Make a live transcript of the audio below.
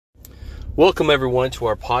Welcome, everyone, to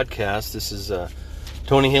our podcast. This is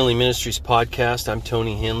Tony Henley Ministries podcast. I'm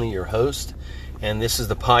Tony Henley, your host, and this is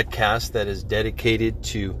the podcast that is dedicated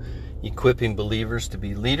to equipping believers to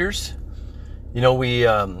be leaders. You know, we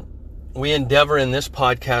endeavor in this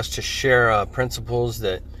podcast to share principles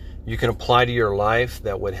that you can apply to your life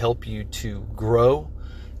that would help you to grow,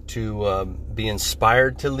 to be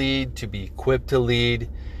inspired to lead, to be equipped to lead.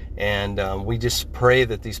 And we just pray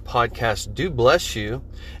that these podcasts do bless you.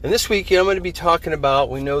 And this week, I'm going to be talking about,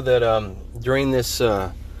 we know that during this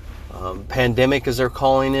pandemic, as they're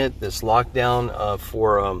calling it, this lockdown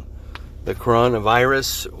for the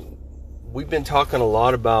coronavirus, we've been talking a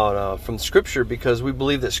lot about from Scripture, because we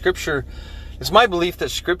believe that Scripture, it's my belief that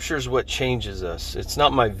Scripture is what changes us. It's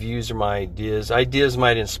not my views or my ideas. Ideas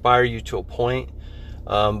might inspire you to a point,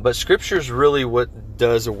 but Scripture is really what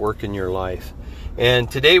does a work in your life.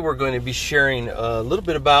 And today we're going to be sharing a little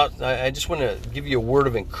bit about, I just want to give you a word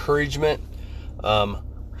of encouragement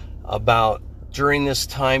about during this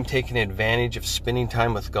time taking advantage of spending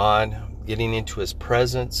time with God, getting into His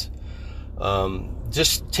presence,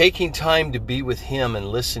 just taking time to be with Him and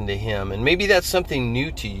listen to Him. And maybe that's something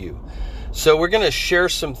new to you. So we're going to share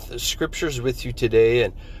some scriptures with you today.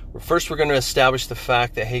 And first we're going to establish the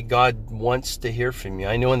fact that, hey, God wants to hear from you.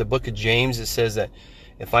 I know in the book of James it says that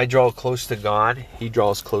if I draw close to God, He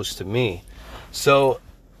draws close to me. So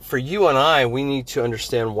for you and I, we need to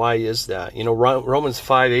understand, why is that? You know, Romans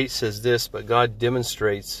 5:8 says this, but God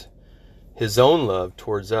demonstrates His own love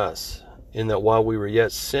towards us, in that while we were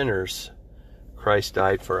yet sinners, Christ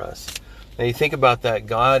died for us. Now you think about that.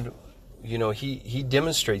 God, you know, He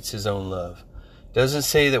demonstrates His own love. Doesn't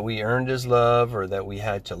say that we earned His love, or that we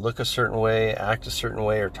had to look a certain way, act a certain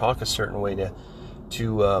way, or talk a certain way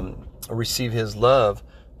to receive His love.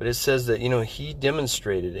 But it says that, you know, He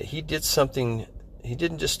demonstrated it. He did something. He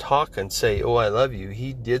didn't just talk and say, oh, I love you.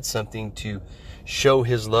 He did something to show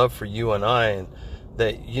His love for you and I. And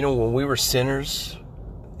that, you know, when we were sinners,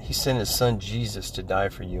 He sent His Son Jesus to die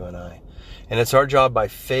for you and I. And it's our job by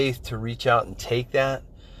faith to reach out and take that,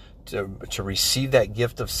 to receive that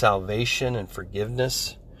gift of salvation and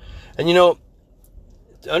forgiveness. And, you know,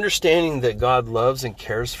 understanding that God loves and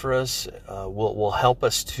cares for us will help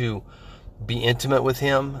us to be intimate with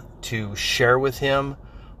Him, to share with Him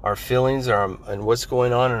our feelings and what's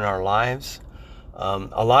going on in our lives.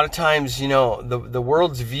 A lot of times, you know, the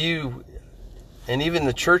world's view, and even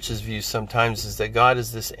the church's view sometimes, is that God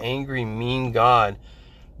is this angry, mean God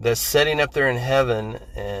that's sitting up there in heaven,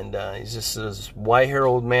 and He's just this white-haired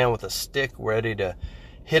old man with a stick ready to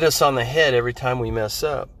hit us on the head every time we mess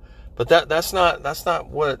up. But that's not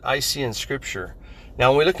what I see in Scripture.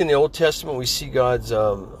 Now, when we look in the Old Testament, we see God's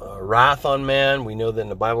wrath on man. We know that in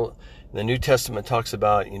the Bible, the New Testament talks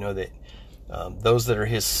about, you know, that those that are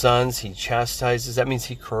His sons, He chastises. That means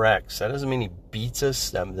He corrects. That doesn't mean He beats us.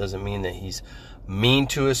 That doesn't mean that He's mean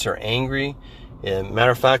to us or angry. And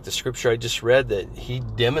matter of fact, the scripture I just read, that He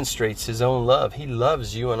demonstrates His own love. He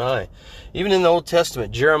loves you and I. Even in the Old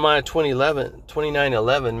Testament, Jeremiah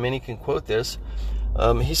 29:11, many can quote this.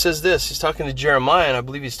 He says this. He's talking to Jeremiah, and I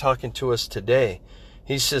believe he's talking to us today.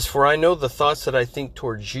 He says, for I know the thoughts that I think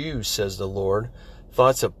towards you, says the Lord,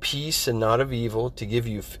 thoughts of peace and not of evil, to give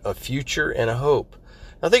you a future and a hope.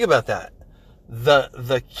 Now think about that.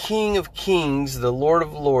 The King of Kings, the Lord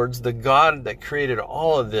of Lords, the God that created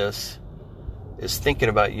all of this, is thinking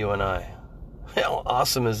about you and I. How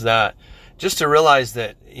awesome is that? Just to realize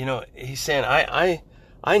that, you know, He's saying,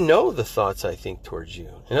 I know the thoughts I think towards you.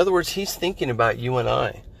 In other words, He's thinking about you and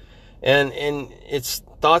I. And it's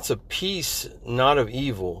thoughts of peace, not of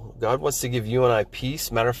evil. God wants to give you and I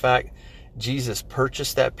peace. Matter of fact, Jesus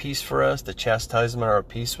purchased that peace for us. The chastisement of our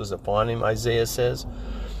peace was upon Him, Isaiah says.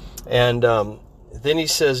 And then He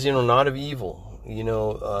says, you know, not of evil. You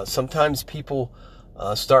know, sometimes people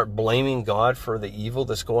start blaming God for the evil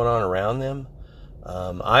that's going on around them.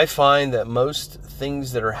 I find that most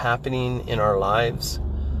things that are happening in our lives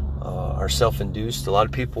are self-induced. A lot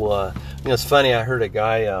of people, you know, it's funny, I heard a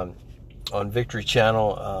guy on Victory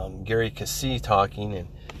Channel, Gary Cassie, talking,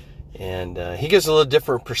 and he gives a little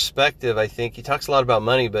different perspective, I think. He talks a lot about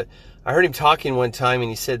money, but I heard him talking one time, and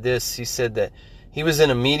he said this. He said that he was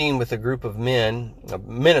in a meeting with a group of men,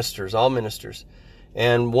 ministers, all ministers.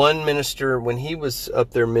 And one minister, when he was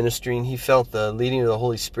up there ministering, he felt the leading of the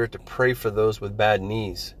Holy Spirit to pray for those with bad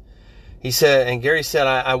knees. He said, and Gary said,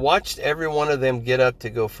 I watched every one of them get up to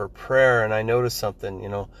go for prayer, and I noticed something. You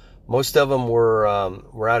know, most of them were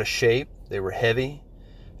out of shape. They were heavy.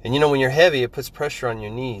 And you know, when you're heavy, it puts pressure on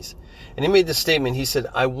your knees. And he made this statement. He said,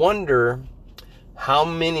 I wonder how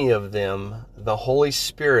many of them the Holy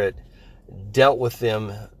Spirit dealt with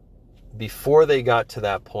them before they got to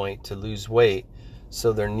that point to lose weight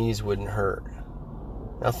so their knees wouldn't hurt.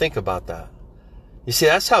 Now think about that. You see,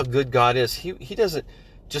 that's how good God is. He doesn't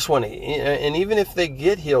just want to, and even if they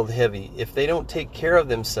get healed heavy, if they don't take care of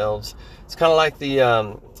themselves, it's kind of like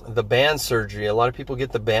the band surgery. A lot of people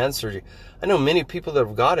get the band surgery. I know many people that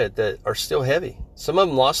have got it that are still heavy. Some of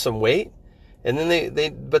them lost some weight, and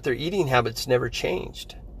then but their eating habits never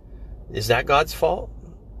changed. Is that God's fault?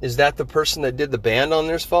 Is that the person that did the band on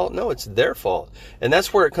theirs fault? No, it's their fault. And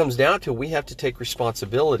that's where it comes down to. We have to take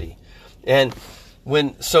responsibility. And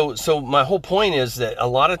so my whole point is that a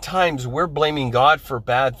lot of times we're blaming God for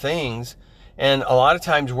bad things, and a lot of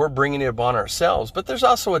times we're bringing it upon ourselves. But there's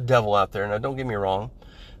also a devil out there. Now, don't get me wrong.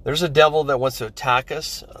 There's a devil that wants to attack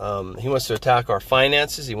us. He wants to attack our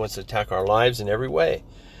finances. He wants to attack our lives in every way.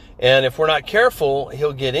 And if we're not careful,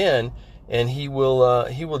 he'll get in, and he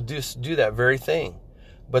will do that very thing.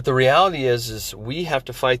 But the reality is we have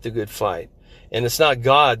to fight the good fight. And it's not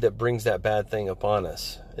God that brings that bad thing upon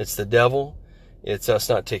us. It's the devil. It's us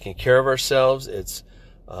not taking care of ourselves. It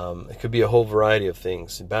could be a whole variety of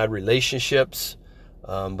things, bad relationships.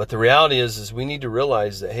 But the reality is we need to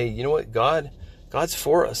realize that, hey, you know what? God's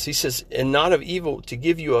for us. He says, and not of evil, to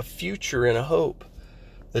give you a future and a hope.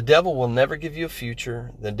 The devil will never give you a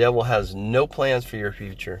future. The devil has no plans for your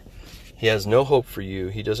future. He has no hope for you.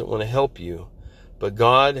 He doesn't want to help you. But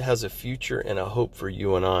God has a future and a hope for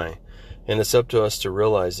you and I. And it's up to us to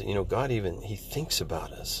realize that, God He thinks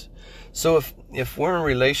about us. So if we're in a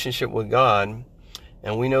relationship with God,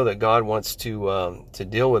 and we know that God wants to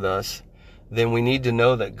deal with us, then we need to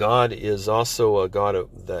know that God is also a God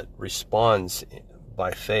that responds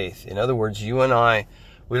by faith. In other words, you and I,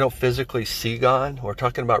 we don't physically see God. We're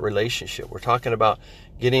talking about relationship. We're talking about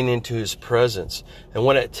getting into His presence. And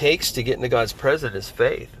what it takes to get into God's presence is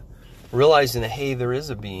faith. Realizing that, hey, there is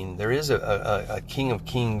a being. There is a King of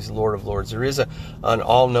Kings, Lord of Lords. There is an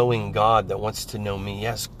all-knowing God that wants to know me. He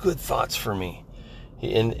has good thoughts for me.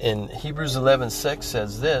 In Hebrews 11:6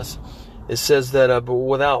 says this. It says that but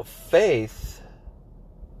without faith,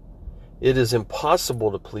 it is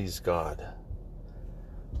impossible to please God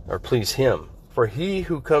or please Him. For he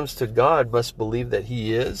who comes to God must believe that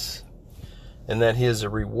He is, and that He is a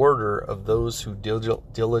rewarder of those who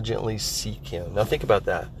diligently seek Him. Now think about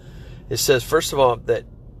that. It says, first of all, that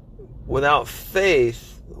without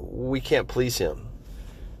faith, we can't please Him.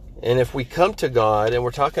 And if we come to God, and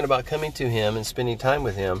we're talking about coming to Him and spending time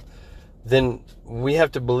with Him, then we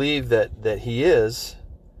have to believe that He is,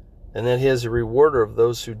 and that He is a rewarder of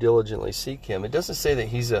those who diligently seek Him. It doesn't say that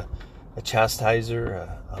He's a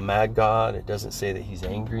chastiser, a mad God. It doesn't say that He's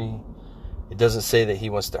angry. It doesn't say that He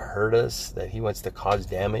wants to hurt us, that He wants to cause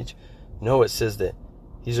damage. No, it says that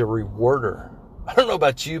He's a rewarder. I don't know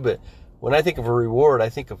about you, but when I think of a reward, I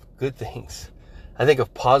think of good things. I think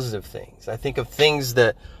of positive things. I think of things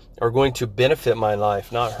that are going to benefit my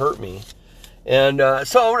life, not hurt me. And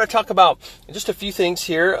so I want to talk about just a few things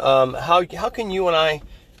here. How can you and I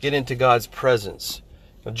get into God's presence?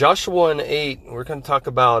 Joshua 1:8, we're going to talk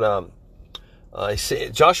about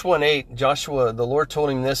Joshua 1:8. Joshua, the Lord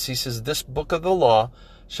told him this. He says, "This book of the law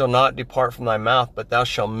shall not depart from thy mouth, but thou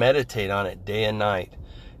shalt meditate on it day and night.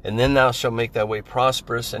 And then thou shalt make thy way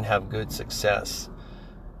prosperous and have good success."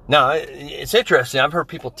 Now, it's interesting. I've heard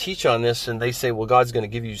people teach on this, and they say, well, God's going to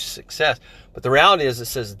give you success. But the reality is, it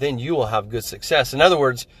says, then you will have good success. In other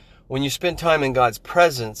words, when you spend time in God's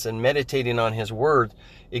presence and meditating on His Word,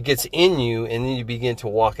 it gets in you, and then you begin to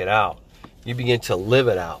walk it out. You begin to live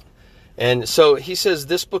it out. And so He says,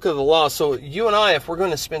 this book of the law. So you and I, if we're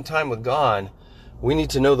going to spend time with God, we need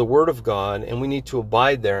to know the Word of God, and we need to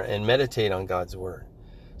abide there and meditate on God's Word.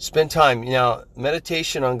 Spend time. Now,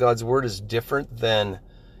 meditation on God's Word is different than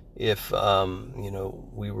if,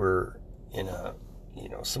 we were in a,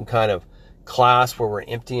 some kind of class where we're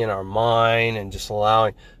emptying our mind and just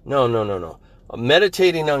allowing. No.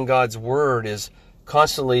 Meditating on God's Word is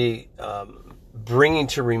constantly bringing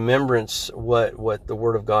to remembrance what the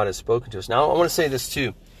Word of God has spoken to us. Now, I want to say this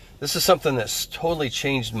too. This is something that's totally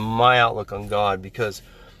changed my outlook on God, because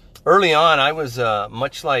early on, I was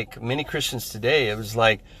much like many Christians today. It was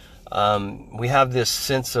like we have this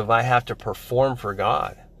sense of I have to perform for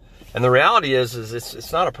God. And the reality is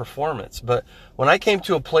it's not a performance. But when I came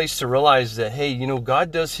to a place to realize that, hey,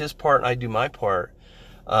 God does His part and I do my part,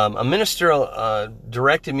 a minister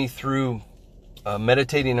directed me through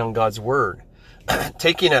meditating on God's Word,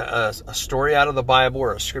 taking a story out of the Bible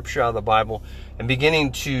or a scripture out of the Bible and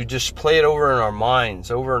beginning to just play it over in our minds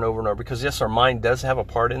over and over and over. Because yes, our mind does have a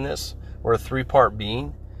part in this. We're a 3-part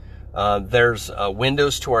being. There's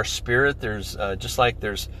windows to our spirit. There's just like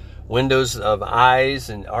there's windows of eyes,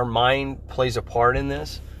 and our mind plays a part in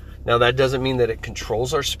this. Now, that doesn't mean that it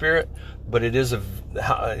controls our spirit, but it is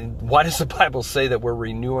why does the Bible say that we're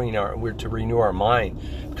to renew our mind?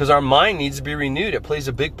 Because our mind needs to be renewed. It plays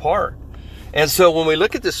a big part. And so when we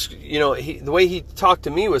look at this, the way he talked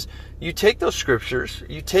to me was, you take those scriptures,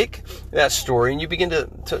 you take that story, and you begin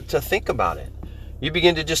to think about it. You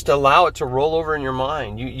begin to just allow it to roll over in your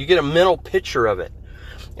mind. You get a mental picture of it.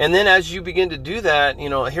 And then as you begin to do that,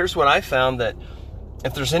 here's what I found, that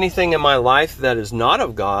if there's anything in my life that is not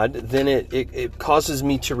of God, then it causes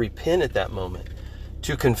me to repent at that moment,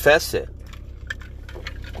 to confess it,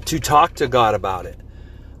 to talk to God about it.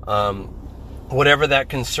 Whatever that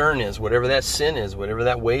concern is, whatever that sin is, whatever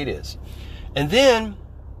that weight is. And then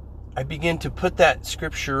I begin to put that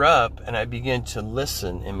scripture up and I begin to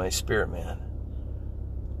listen in my spirit, man.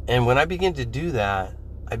 And when I begin to do that,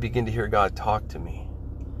 I begin to hear God talk to me.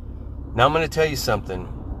 Now I'm going to tell you something.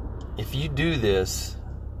 If you do this,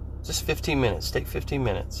 just 15 minutes, take 15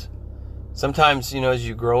 minutes. Sometimes, as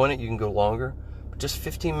you grow in it, you can go longer, but just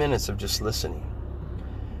 15 minutes of just listening.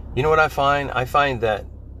 You know what I find? I find that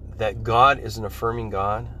God is an affirming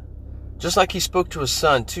God. Just like he spoke to his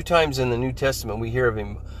son 2 times in the New Testament, we hear of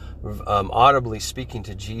him audibly speaking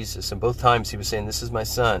to Jesus. And both times he was saying, "This is my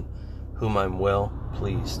son, whom I'm well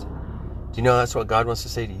pleased." Do you know that's what God wants to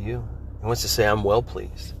say to you? He wants to say, "I'm well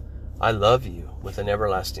pleased. I love you with an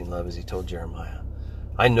everlasting love," as he told Jeremiah.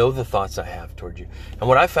 "I know the thoughts I have toward you." And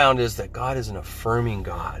what I found is that God is an affirming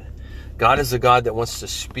God. God is a God that wants to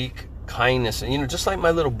speak kindness. And, just like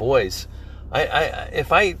my little boys,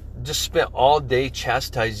 if I just spent all day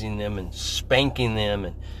chastising them and spanking them,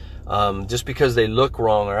 and just because they look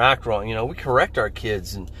wrong or act wrong, we correct our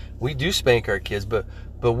kids and we do spank our kids, but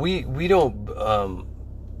we don't.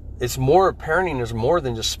 It's more, parenting is more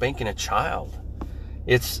than just spanking a child.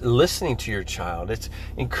 It's listening to your child. It's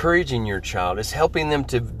encouraging your child. It's helping them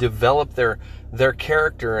to develop their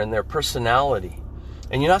character and their personality.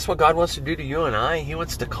 And that's what God wants to do to you and I. He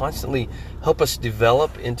wants to constantly help us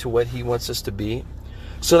develop into what he wants us to be.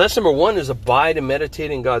 So that's number 1, is abide and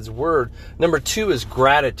meditate in God's word. Number 2 is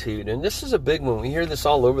gratitude. And this is a big one. We hear this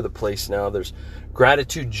all over the place now. There's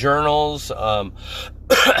gratitude journals. A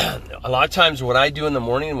lot of times what I do in the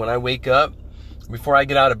morning when I wake up, before I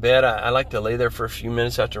get out of bed, I like to lay there for a few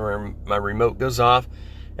minutes after my remote goes off.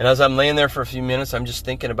 And as I'm laying there for a few minutes, I'm just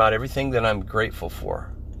thinking about everything that I'm grateful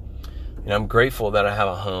for. I'm grateful that I have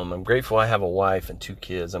a home. I'm grateful I have a wife and 2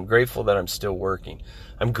 kids. I'm grateful that I'm still working.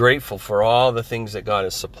 I'm grateful for all the things that God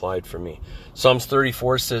has supplied for me. Psalms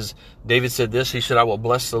 34 says, David said this, he said, "I will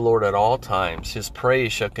bless the Lord at all times. His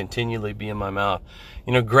praise shall continually be in my mouth."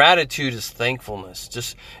 Gratitude is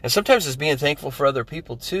thankfulness. And sometimes it's being thankful for other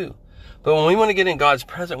people too. But when we want to get in God's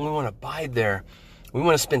presence, we want to abide there. We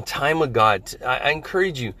want to spend time with God. I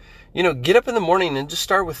encourage you, get up in the morning and just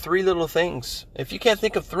start with 3 little things. If you can't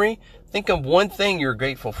think of 3, think of 1 thing you're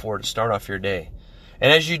grateful for to start off your day.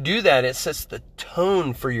 And as you do that, it sets the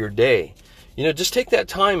tone for your day. Just take that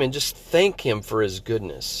time and just thank him for his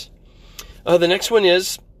goodness. The next one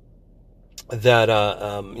is that,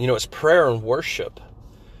 it's prayer and worship.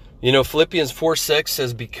 Philippians 4:6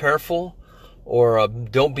 says, "Be careful," or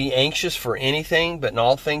 "Don't be anxious for anything, but in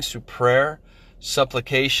all things through prayer,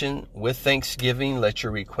 supplication, with thanksgiving, let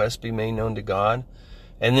your requests be made known to God."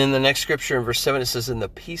 And then the next scripture in verse 7, it says, "And the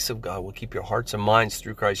peace of God will keep your hearts and minds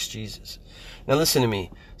through Christ Jesus." Now listen to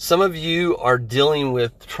me. Some of you are dealing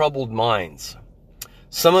with troubled minds.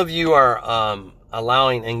 Some of you are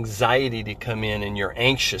allowing anxiety to come in, and you're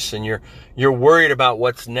anxious and you're worried about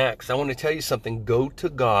what's next. I want to tell you something. Go to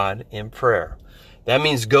God in prayer. That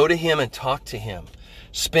means go to him and talk to him.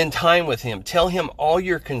 Spend time with him. Tell him all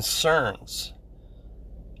your concerns.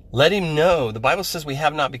 Let him know. The Bible says we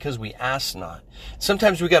have not because we ask not.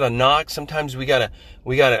 Sometimes we got to knock. Sometimes we got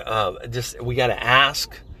to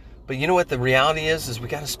ask. But you know what the reality is we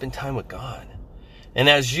got to spend time with God. And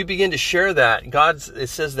as you begin to share that, it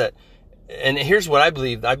says that, and here's what I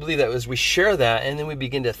believe. I believe that as we share that, and then we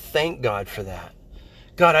begin to thank God for that.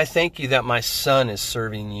 God, I thank you that my son is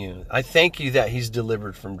serving you. I thank you that he's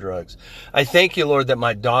delivered from drugs. I thank you, Lord, that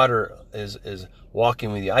my daughter is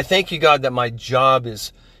walking with you. I thank you, God, that my job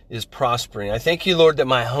is prospering. I thank you, Lord, that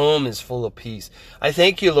my home is full of peace. I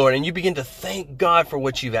thank you, Lord. And you begin to thank God for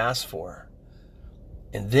what you've asked for.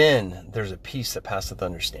 And then there's a peace that passeth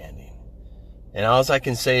understanding. And all I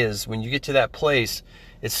can say is when you get to that place,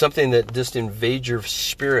 it's something that just invades your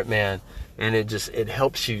spirit, man. And it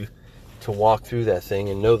helps you to walk through that thing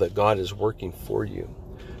and know that God is working for you.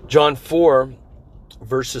 John 4,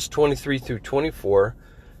 verses 23 through 24,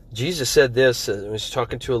 Jesus said this. He was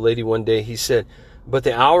talking to a lady one day. He said, "But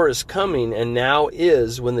the hour is coming, and now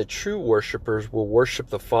is, when the true worshipers will worship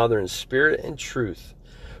the Father in spirit and truth.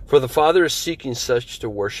 For the Father is seeking such to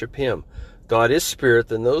worship him. God is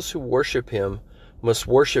spirit, and those who worship him must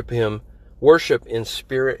worship in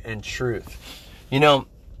spirit and truth. You know,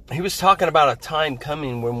 he was talking about a time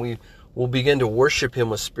coming when we will begin to worship him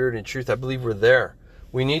with spirit and truth. I believe we're there.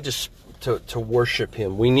 We need to worship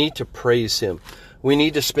him. We need to praise him. We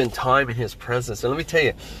need to spend time in his presence. And let me tell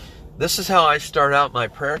you, this is how I start out my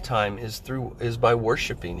prayer time, is by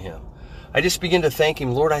worshiping him. I just begin to thank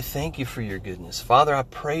him. Lord, I thank you for your goodness. Father, I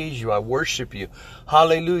praise you. I worship you.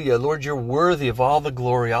 Hallelujah. Lord, you're worthy of all the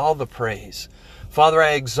glory, all the praise. Father,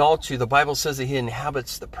 I exalt you. The Bible says that he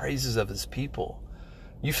inhabits the praises of his people.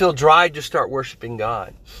 You feel dry, just start worshiping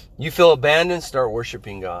God. You feel abandoned, start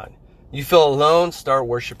worshiping God. You feel alone, start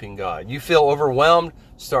worshiping God. You feel overwhelmed,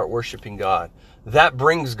 start worshiping God. That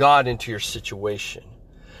brings God into your situation.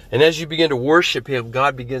 And as you begin to worship him,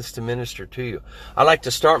 God begins to minister to you. I like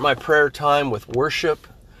to start my prayer time with worship,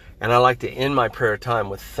 and I like to end my prayer time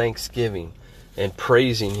with thanksgiving and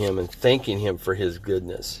praising him and thanking him for his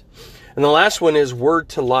goodness. And the last one is word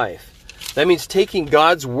to life. That means taking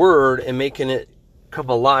God's word and making it come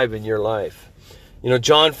alive in your life. You know,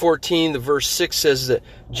 John 14, the verse 6 says that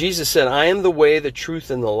Jesus said, I am the way, the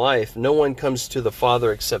truth, and the life. No one comes to the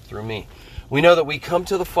Father except through me. We know that we come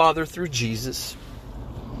to the Father through Jesus.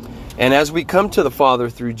 And as we come to the Father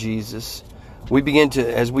through Jesus, as we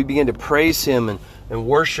begin to praise him and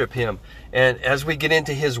worship him, and as we get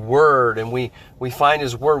into his word and we find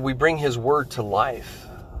his word, we bring his word to life.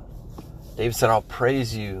 David said, I'll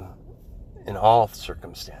praise you in all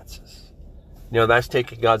circumstances. You know, that's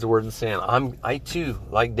taking God's word and saying, I too,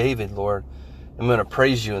 like David, Lord, am going to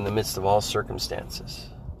praise you in the midst of all circumstances.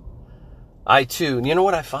 I too, and you know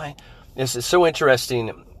what I find? This is so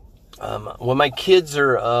interesting. When my kids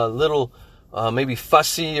are a little maybe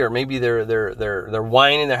fussy, or maybe they're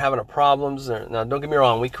whining, they're having problems. Now, don't get me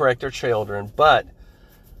wrong, we correct our children, but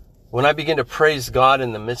when I begin to praise God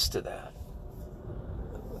in the midst of that,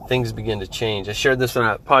 things begin to change. I shared this on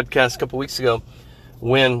a podcast a couple weeks ago.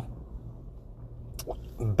 When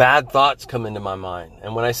bad thoughts come into my mind,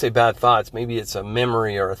 and when I say bad thoughts, maybe it's a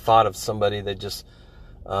memory or a thought of somebody that just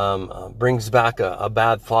brings back a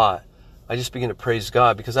bad thought. I just begin to praise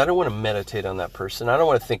God, because I don't want to meditate on that person. I don't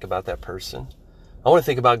want to think about that person. I want to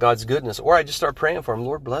think about God's goodness. Or I just start praying for them.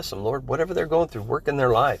 Lord, bless them. Lord, whatever they're going through, work in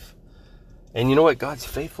their life. And you know what? God's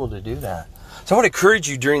faithful to do that. So I want to encourage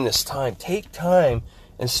you during this time. Take time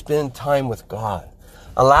and spend time with God.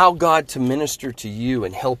 Allow God to minister to you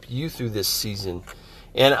and help you through this season.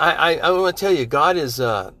 And I want to tell you, God's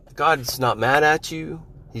not mad at you.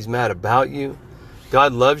 He's mad about you.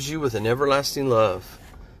 God loves you with an everlasting love.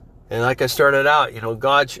 And like I started out, you know,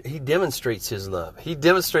 God, he demonstrates his love. He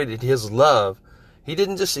demonstrated his love. He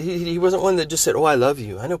didn't just, he wasn't one that just said, oh, I love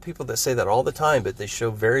you. I know people that say that all the time, but they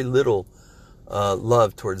show very little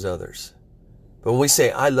love towards others. But when we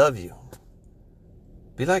say, I love you,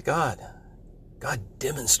 be like God. God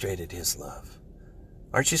demonstrated his love.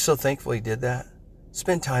 Aren't you so thankful he did that?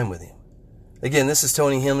 Spend time with him. Again, this is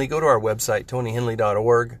Tony Henley. Go to our website,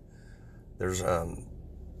 tonyhenley.org. There's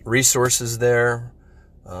resources there.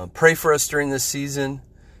 Pray for us during this season.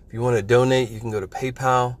 If you want to donate, you can go to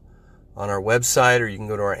PayPal on our website, or you can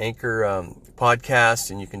go to our Anchor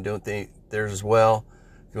podcast, and you can donate there as well.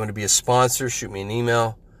 If you want to be a sponsor, shoot me an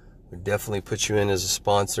email. We'll definitely put you in as a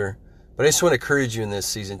sponsor. But I just want to encourage you in this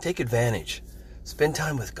season. Take advantage. Spend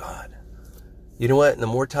time with God. You know what? And the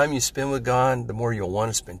more time you spend with God, the more you'll want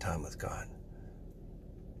to spend time with God.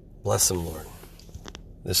 Bless him, Lord.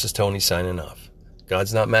 This is Tony signing off.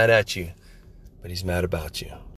 God's not mad at you, but he's mad about you.